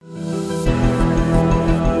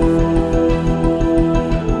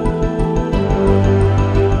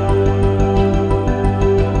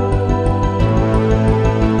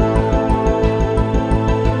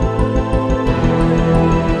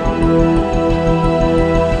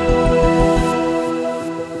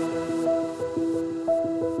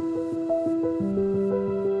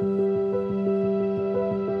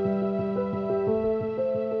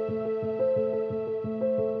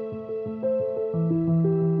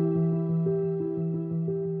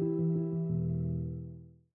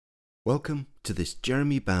Welcome to this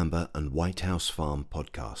Jeremy Bamber and White House Farm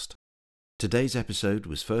podcast. Today's episode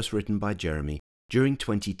was first written by Jeremy during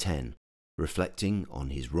 2010, reflecting on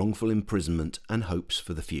his wrongful imprisonment and hopes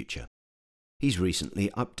for the future. He's recently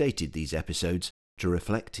updated these episodes to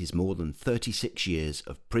reflect his more than 36 years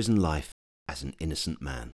of prison life as an innocent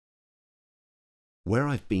man. Where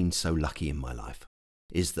I've been so lucky in my life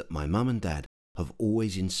is that my mum and dad have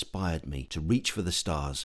always inspired me to reach for the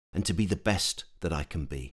stars and to be the best that I can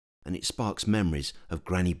be. And it sparks memories of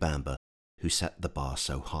Granny Bamber, who set the bar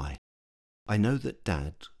so high. I know that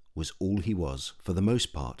Dad was all he was, for the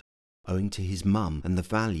most part, owing to his mum and the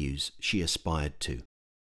values she aspired to.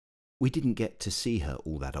 We didn't get to see her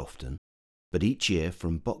all that often, but each year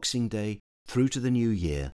from Boxing Day through to the New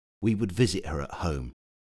Year, we would visit her at home,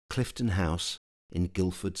 Clifton House in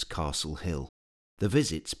Guildford's Castle Hill. The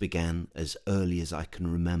visits began as early as I can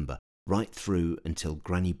remember, right through until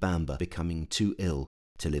Granny Bamber becoming too ill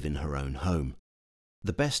to live in her own home.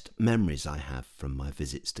 The best memories I have from my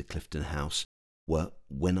visits to Clifton House were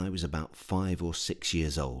when I was about 5 or 6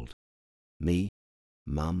 years old. Me,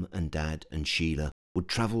 Mum and Dad and Sheila would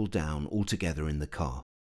travel down all together in the car.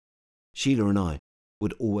 Sheila and I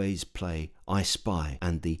would always play I Spy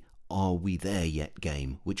and the Are We There Yet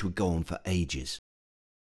game, which would go on for ages.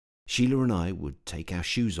 Sheila and I would take our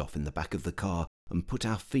shoes off in the back of the car and put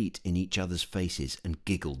our feet in each other's faces and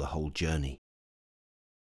giggle the whole journey.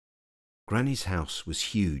 Granny's house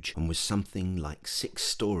was huge and was something like 6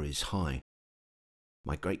 stories high.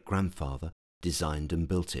 My great-grandfather designed and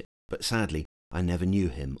built it, but sadly I never knew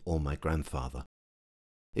him or my grandfather.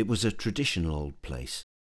 It was a traditional old place,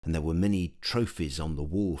 and there were many trophies on the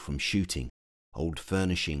wall from shooting, old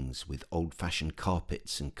furnishings with old-fashioned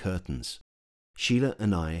carpets and curtains. Sheila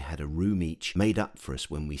and I had a room each made up for us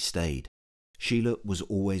when we stayed. Sheila was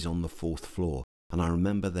always on the 4th floor, and I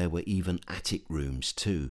remember there were even attic rooms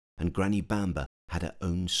too, and Granny Bamber had her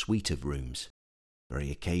own suite of rooms.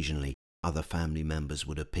 Very occasionally, other family members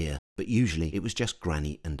would appear, but usually it was just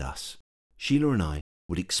Granny and us. Sheila and I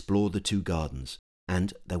would explore the 2 gardens,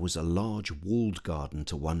 and there was a large walled garden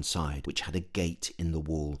to one side which had a gate in the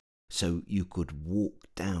wall, so you could walk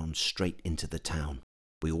down straight into the town.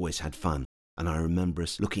 We always had fun, and I remember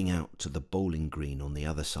us looking out to the bowling green on the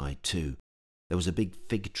other side too. There was a big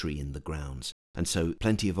fig tree in the grounds, and so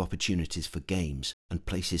plenty of opportunities for games and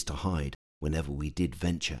places to hide whenever we did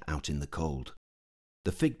venture out in the cold.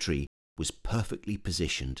 The fig tree was perfectly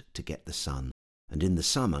positioned to get the sun, and in the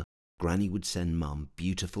summer Granny would send Mum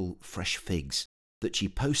beautiful fresh figs that she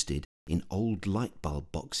posted in old light bulb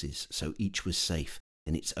boxes so each was safe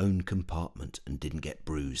in its own compartment and didn't get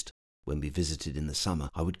bruised. When we visited in the summer,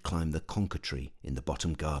 I would climb the conker tree in the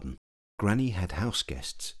bottom garden. Granny had house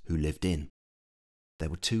guests who lived in. There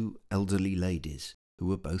were 2 elderly ladies who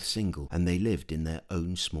were both single, and they lived in their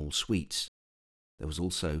own small suites. There was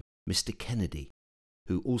also Mr. Kennedy,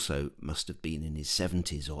 who also must have been in his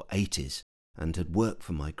 70s or 80s and had worked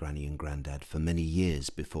for my granny and granddad for many years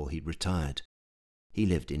before he retired. He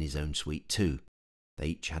lived in his own suite too. They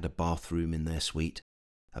each had a bathroom in their suite,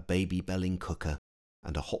 a baby belling cooker,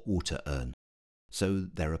 and a hot water urn, so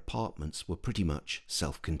their apartments were pretty much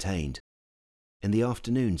self-contained. In the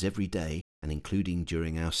afternoons every day, and including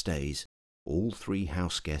during our stays, all 3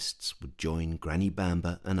 house guests would join Granny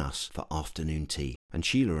Bamber and us for afternoon tea, and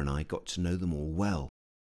Sheila and I got to know them all well,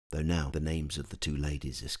 though now the names of the 2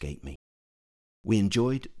 ladies escape me. We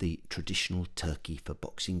enjoyed the traditional turkey for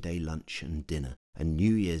Boxing Day lunch and dinner, and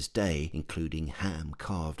New Year's Day including ham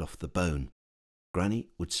carved off the bone. Granny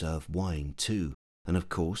would serve wine too, and of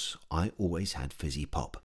course I always had fizzy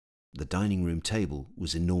pop. The dining room table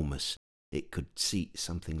was enormous. It could seat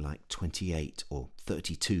something like 28 or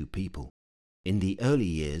 32 people. In the early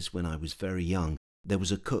years, when I was very young, there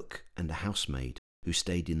was a cook and a housemaid who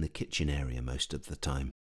stayed in the kitchen area most of the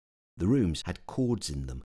time. The rooms had cords in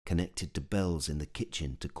them connected to bells in the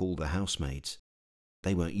kitchen to call the housemaids.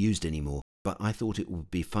 They weren't used anymore, but I thought it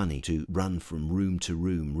would be funny to run from room to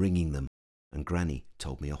room ringing them, and Granny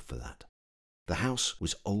told me off for that. The house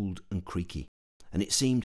was old and creaky, and it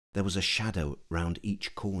seemed there was a shadow round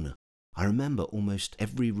each corner. I remember almost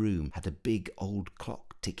every room had a big old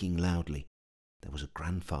clock ticking loudly. There was a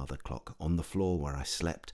grandfather clock on the floor where I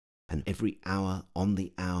slept, and every hour on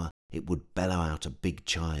the hour it would bellow out a big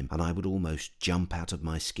chime, and I would almost jump out of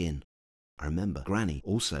my skin. I remember Granny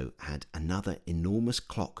also had another enormous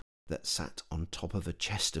clock that sat on top of a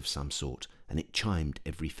chest of some sort, and it chimed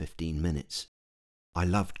every 15 minutes. I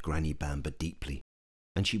loved Granny Bamber deeply,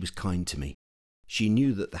 and she was kind to me. She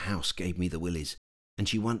knew that the house gave me the willies, and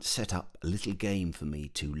she once set up a little game for me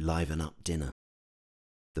to liven up dinner.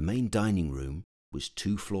 The main dining room was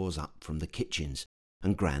 2 floors up from the kitchens,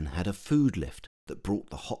 and Gran had a food lift that brought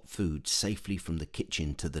the hot food safely from the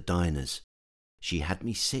kitchen to the diners. She had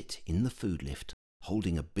me sit in the food lift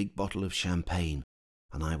holding a big bottle of champagne,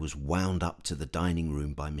 and I was wound up to the dining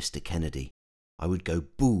room by Mr. Kennedy. I would go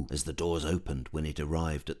boo as the doors opened when it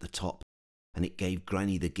arrived at the top, and it gave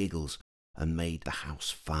Granny the giggles and made the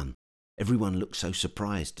house fun. Everyone looked so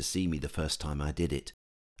surprised to see me the first time I did it,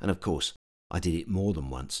 and of course I did it more than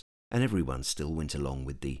once, and everyone still went along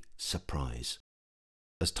with the surprise.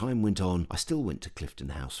 As time went on, I still went to Clifton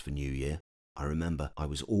House for New Year. I remember I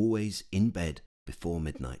was always in bed before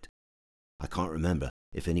midnight. I can't remember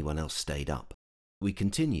if anyone else stayed up. We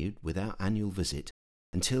continued with our annual visit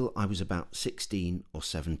until I was about 16 or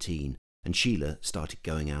 17, and Sheila started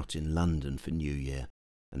going out in London for New Year,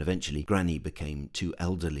 and eventually Granny became too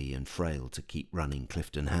elderly and frail to keep running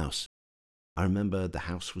Clifton House. I remember the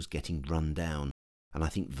house was getting run down, and I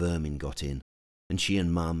think vermin got in, and she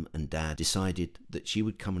and Mum and Dad decided that she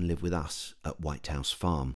would come and live with us at White House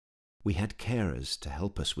Farm. We had carers to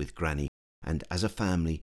help us with Granny, and as a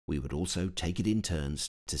family we would also take it in turns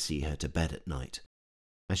to see her to bed at night.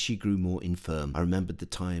 As she grew more infirm, I remembered the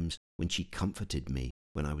times when she comforted me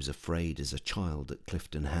when I was afraid as a child at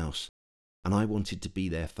Clifton House, and I wanted to be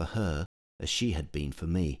there for her as she had been for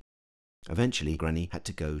me. Eventually, Granny had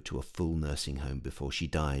to go to a full nursing home before she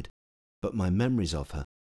died, but my memories of her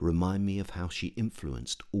remind me of how she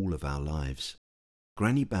influenced all of our lives.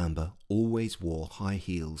 Granny Bamber always wore high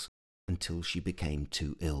heels until she became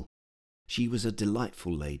too ill. She was a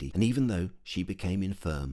delightful lady, and even though she became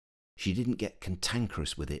infirm, she didn't get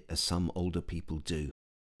cantankerous with it as some older people do.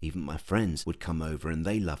 Even my friends would come over and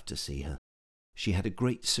they loved to see her. She had a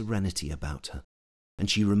great serenity about her, and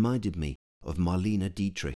she reminded me of Marlene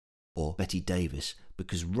Dietrich or Betty Davis,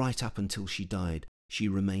 because right up until she died, she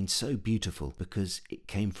remained so beautiful because it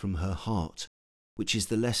came from her heart, which is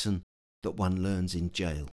the lesson that one learns in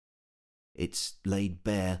jail. It's laid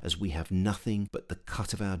bare as we have nothing but the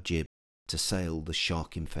cut of our jib to sail the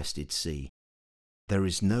shark-infested sea. There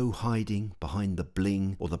is no hiding behind the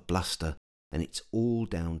bling or the bluster, and it's all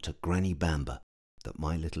down to Granny Bamber that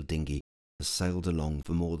my little dinghy has sailed along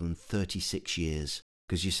for more than 36 years,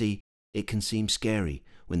 because you see, it can seem scary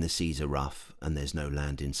when the seas are rough and there's no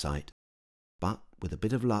land in sight. But with a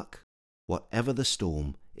bit of luck, whatever the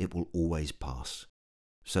storm, it will always pass.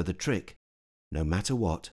 So the trick, no matter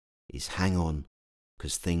what, is hang on,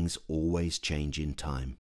 because things always change in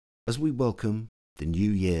time. As we welcome the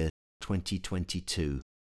new year 2022,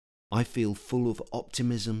 I feel full of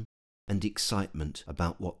optimism and excitement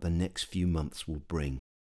about what the next few months will bring.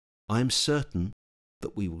 I am certain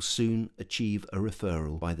that we will soon achieve a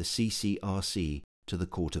referral by the CCRC to the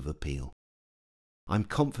Court of Appeal. I'm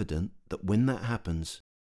confident that when that happens,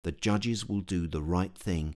 the judges will do the right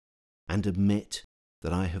thing and admit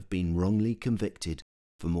that I have been wrongly convicted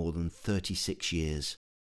for more than 36 years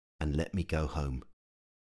and let me go home.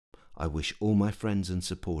 I wish all my friends and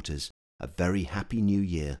supporters a very happy new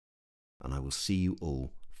year, and I will see you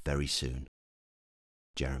all very soon.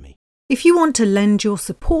 Jeremy. If you want to lend your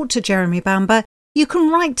support to Jeremy Bamber, you can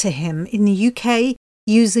write to him in the UK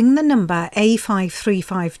using the number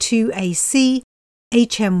A5352AC,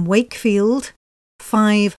 HM Wakefield,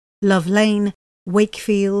 5 Love Lane,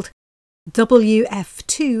 Wakefield,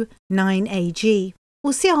 WF2 9AG,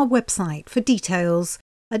 or see our website for details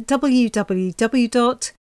at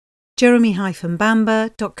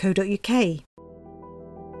www.jeremy-bamber.co.uk.